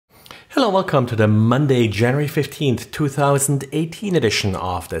Hello, welcome to the Monday, January 15th, 2018 edition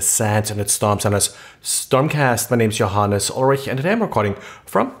of the SANS Internet Storm Center's Stormcast. My name is Johannes Ulrich and today I'm recording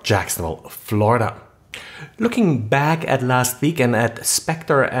from Jacksonville, Florida. Looking back at last week and at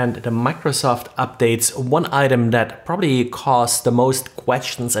Spectre and the Microsoft updates, one item that probably caused the most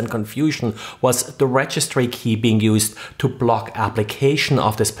questions and confusion was the registry key being used to block application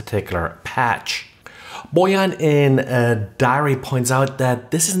of this particular patch. Boyan in a diary points out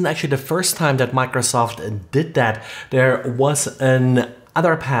that this isn't actually the first time that Microsoft did that. There was an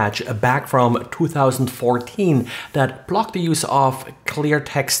other patch back from 2014 that blocked the use of clear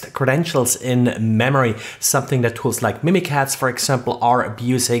text credentials in memory, something that tools like Mimikatz, for example, are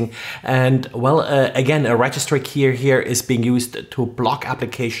abusing. And well, again, a registry key here is being used to block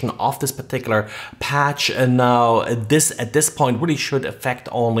application of this particular patch. And now this at this point really should affect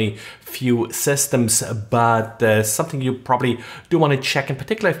only few systems, but something you probably do want to check, in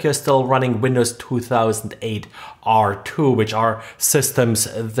particular if you're still running Windows 2008 R2, which are systems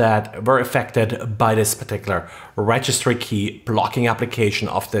that were affected by this particular registry key blocking application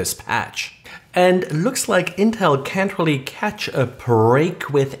of this patch. And looks like Intel can't really catch a break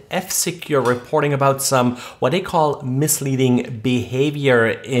with F-Secure reporting about some what they call misleading behavior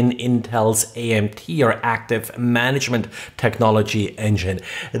in Intel's AMT or Active Management Technology engine.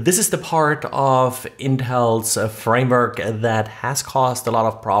 This is the part of Intel's framework that has caused a lot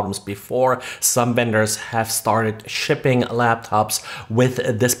of problems before. Some vendors have started shipping laptops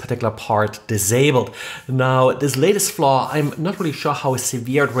with this particular part disabled. Now, this latest flaw, I'm not really sure how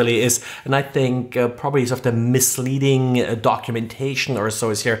severe it really is, and I think probably sort of the misleading documentation or so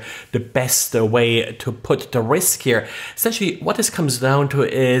is here the best way to put the risk here. Essentially, what this comes down to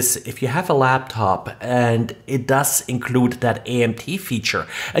is if you have a laptop and it does include that AMT feature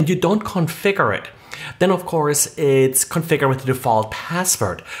and you don't configure it, then of course it's configured with the default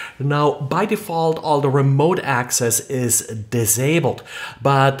password. Now by default all the remote access is disabled,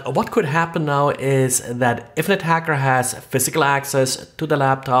 but what could happen now is that if an attacker has physical access to the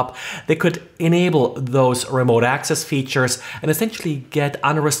laptop, they could enable those remote access features and essentially get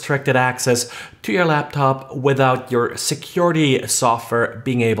unrestricted access to your laptop without your security software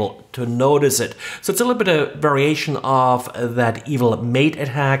being able to notice it. So it's a little bit of variation of that evil mate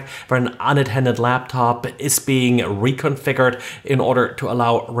attack where an unattended laptop is being reconfigured in order to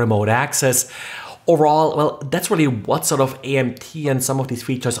allow remote access. Overall, well, that's really what sort of AMT and some of these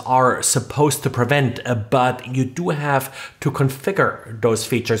features are supposed to prevent, but you do have to configure those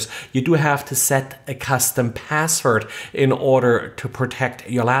features. You do have to set a custom password in order to protect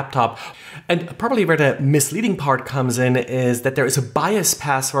your laptop. And probably where the misleading part comes in is that there is a bias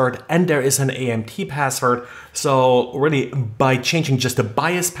password and there is an AMT password. So really, by changing just the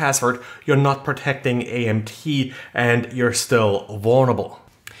bias password, you're not protecting AMT and you're still vulnerable.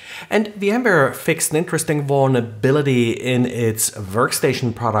 And VMware fixed an interesting vulnerability in its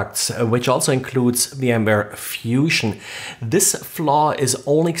workstation products, which also includes VMware Fusion. This flaw is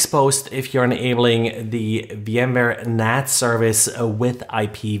only exposed if you're enabling the VMware NAT service with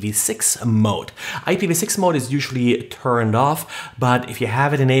IPv6 mode. IPv6 mode is usually turned off, but if you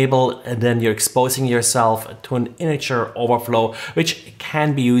have it enabled, then you're exposing yourself to an integer overflow, which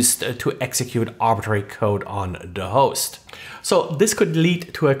can be used to execute arbitrary code on the host. So this could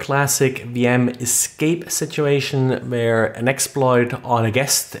lead to a classic VM escape situation where an exploit on a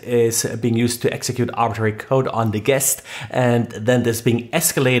guest is being used to execute arbitrary code on the guest, and then this being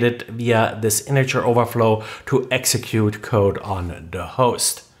escalated via this integer overflow to execute code on the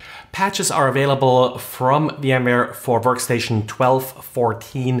host. Patches are available from VMware for Workstation 12,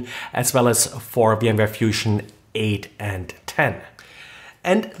 14, as well as for VMware Fusion 8 and 10.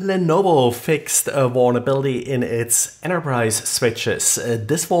 And Lenovo fixed a vulnerability in its enterprise switches.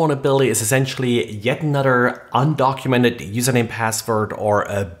 This vulnerability is essentially yet another undocumented username password or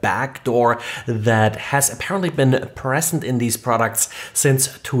a backdoor that has apparently been present in these products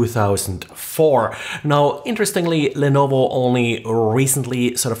since 2004. Now, interestingly, Lenovo only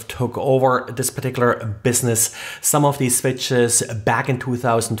recently sort of took over this particular business. Some of these switches back in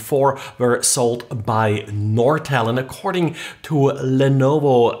 2004 were sold by Nortel, and according to Lenovo,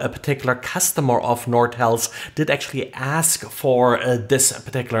 a particular customer of Nortel's did actually ask for this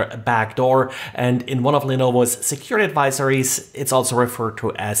particular backdoor, and in one of Lenovo's security advisories, it's also referred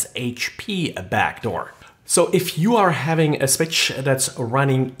to as HP backdoor. So if you are having a switch that's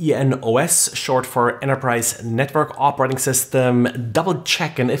running ENOS, short for Enterprise Network Operating System, double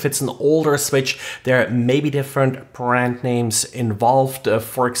check, and if it's an older switch, there may be different brand names involved.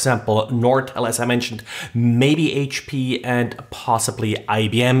 For example, Nortel, as I mentioned, maybe HP and possibly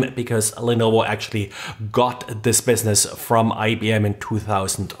IBM, because Lenovo actually got this business from IBM in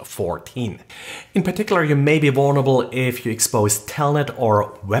 2014. In particular, you may be vulnerable if you expose Telnet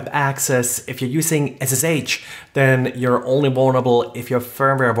or web access. If you're using SSH, then you're only vulnerable if your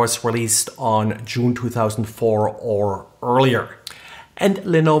firmware was released on June 2004 or earlier. And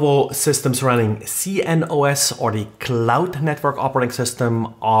Lenovo systems running CNOS or the Cloud Network Operating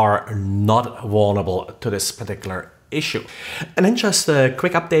System are not vulnerable to this particular issue. And then just a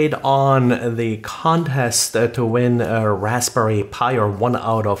quick update on the contest to win a Raspberry Pi, or 1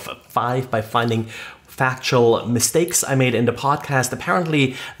 out of 5, by finding factual mistakes I made in the podcast.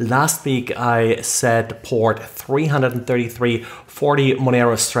 Apparently last week I said port 333 for the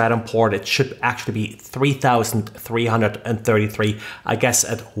Monero Stratum port. It should actually be 3333. I guess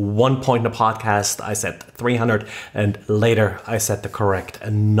at one point in the podcast I said 300 and later I said the correct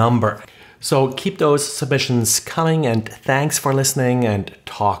number. So keep those submissions coming, and thanks for listening, and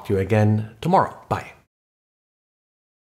talk to you again tomorrow. Bye.